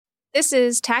This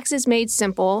is Taxes Made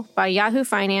Simple by Yahoo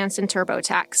Finance and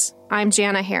TurboTax. I'm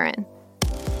Jana Herron.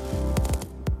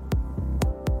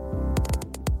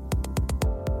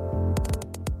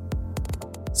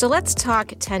 So let's talk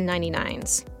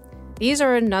 1099s. These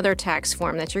are another tax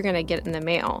form that you're going to get in the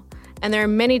mail. And there are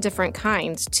many different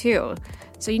kinds, too.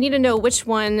 So you need to know which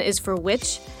one is for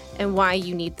which and why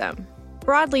you need them.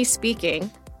 Broadly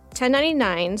speaking,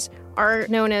 1099s are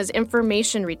known as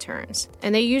information returns,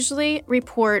 and they usually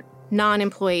report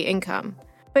non-employee income.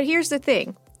 But here's the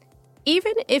thing.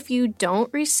 Even if you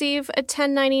don't receive a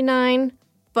 1099,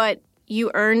 but you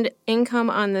earned income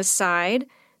on the side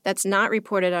that's not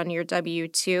reported on your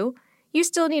W-2, you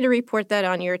still need to report that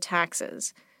on your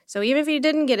taxes. So even if you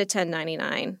didn't get a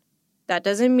 1099, that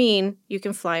doesn't mean you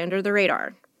can fly under the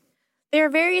radar. There are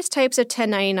various types of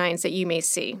 1099s that you may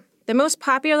see. The most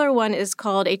popular one is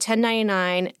called a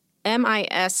 1099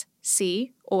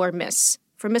 MISC or MIS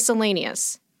for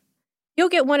miscellaneous. You'll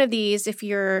get one of these if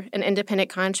you're an independent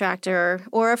contractor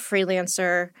or a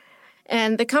freelancer,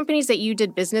 and the companies that you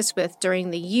did business with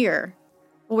during the year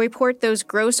will report those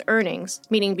gross earnings,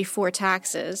 meaning before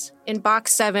taxes, in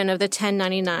Box 7 of the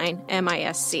 1099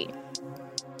 MISC.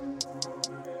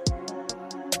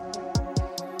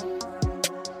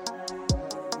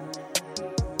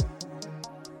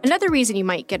 Another reason you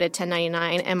might get a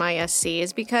 1099 MISC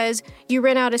is because you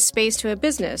rent out a space to a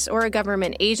business or a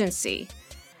government agency,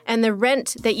 and the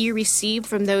rent that you receive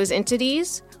from those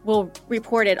entities will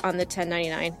report it on the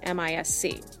 1099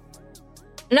 MISC.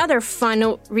 Another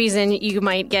fun reason you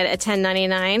might get a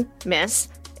 1099 MIS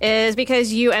is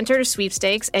because you entered a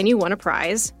sweepstakes and you won a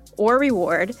prize or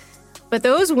reward, but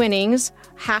those winnings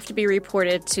have to be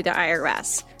reported to the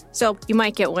IRS, so you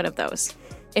might get one of those.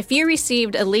 If you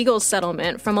received a legal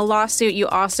settlement from a lawsuit, you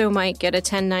also might get a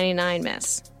 1099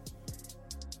 MIS.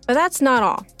 But that's not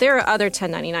all. There are other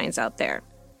 1099s out there.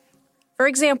 For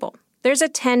example, there's a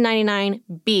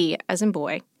 1099B, as in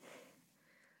boy.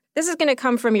 This is going to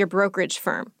come from your brokerage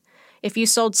firm. If you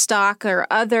sold stock or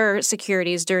other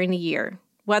securities during the year,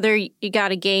 whether you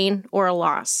got a gain or a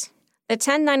loss. The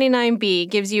 1099B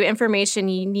gives you information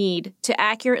you need to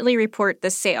accurately report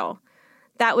the sale.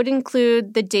 That would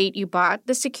include the date you bought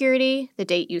the security, the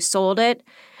date you sold it,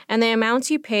 and the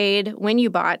amounts you paid when you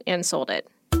bought and sold it.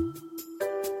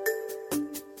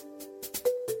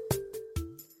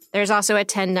 There's also a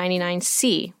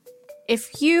 1099C.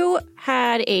 If you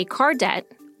had a car debt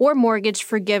or mortgage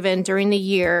forgiven during the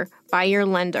year by your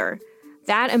lender,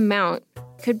 that amount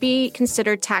could be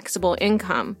considered taxable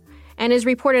income and is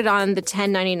reported on the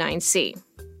 1099C.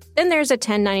 Then there's a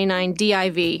 1099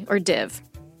 DIV or DIV.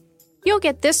 You'll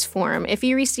get this form if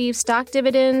you receive stock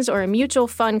dividends or a mutual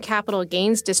fund capital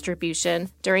gains distribution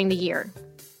during the year.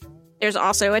 There's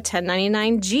also a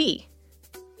 1099G.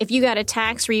 If you got a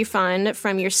tax refund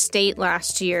from your state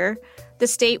last year, the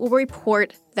state will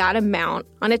report that amount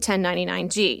on a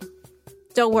 1099G.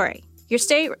 Don't worry, your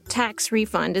state tax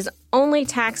refund is only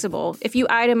taxable if you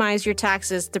itemize your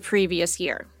taxes the previous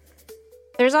year.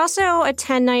 There's also a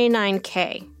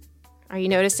 1099K. Are you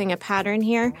noticing a pattern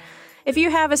here? If you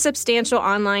have a substantial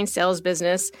online sales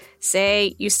business,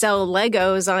 say you sell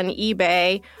Legos on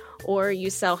eBay or you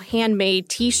sell handmade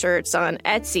t-shirts on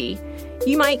Etsy,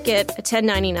 you might get a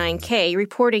 1099K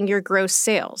reporting your gross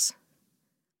sales.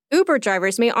 Uber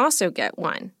drivers may also get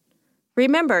one.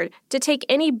 Remember to take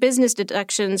any business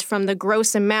deductions from the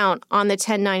gross amount on the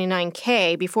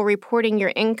 1099K before reporting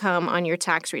your income on your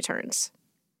tax returns.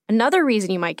 Another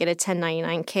reason you might get a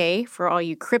 1099K for all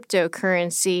you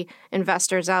cryptocurrency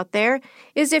investors out there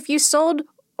is if you sold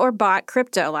or bought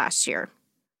crypto last year.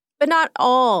 But not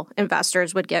all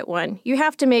investors would get one. You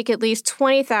have to make at least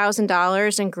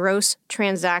 $20,000 in gross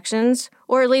transactions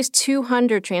or at least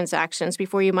 200 transactions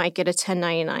before you might get a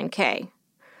 1099K.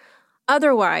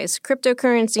 Otherwise,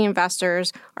 cryptocurrency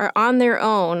investors are on their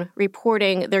own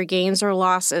reporting their gains or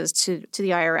losses to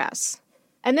the IRS.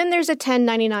 And then there's a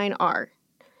 1099R.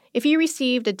 If you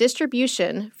received a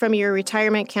distribution from your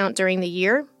retirement account during the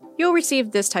year, you'll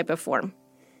receive this type of form.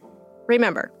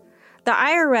 Remember, the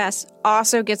IRS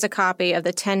also gets a copy of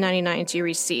the 1099s you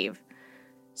receive,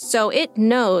 so it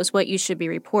knows what you should be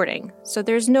reporting, so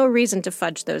there's no reason to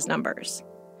fudge those numbers.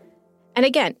 And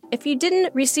again, if you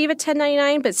didn't receive a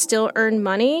 1099 but still earn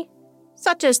money,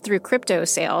 such as through crypto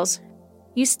sales,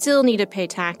 you still need to pay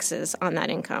taxes on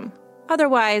that income.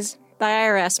 Otherwise, the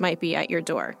IRS might be at your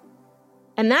door.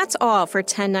 And that's all for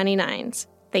 1099s.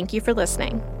 Thank you for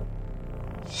listening.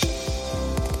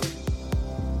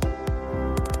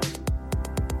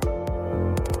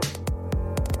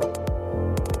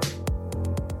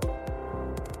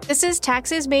 This is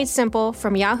Taxes Made Simple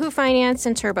from Yahoo Finance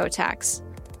and TurboTax.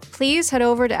 please head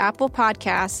over to Apple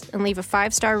Podcasts and leave a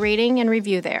 5-star rating and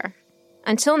review there.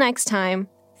 Until next time,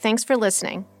 thanks for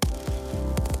listening.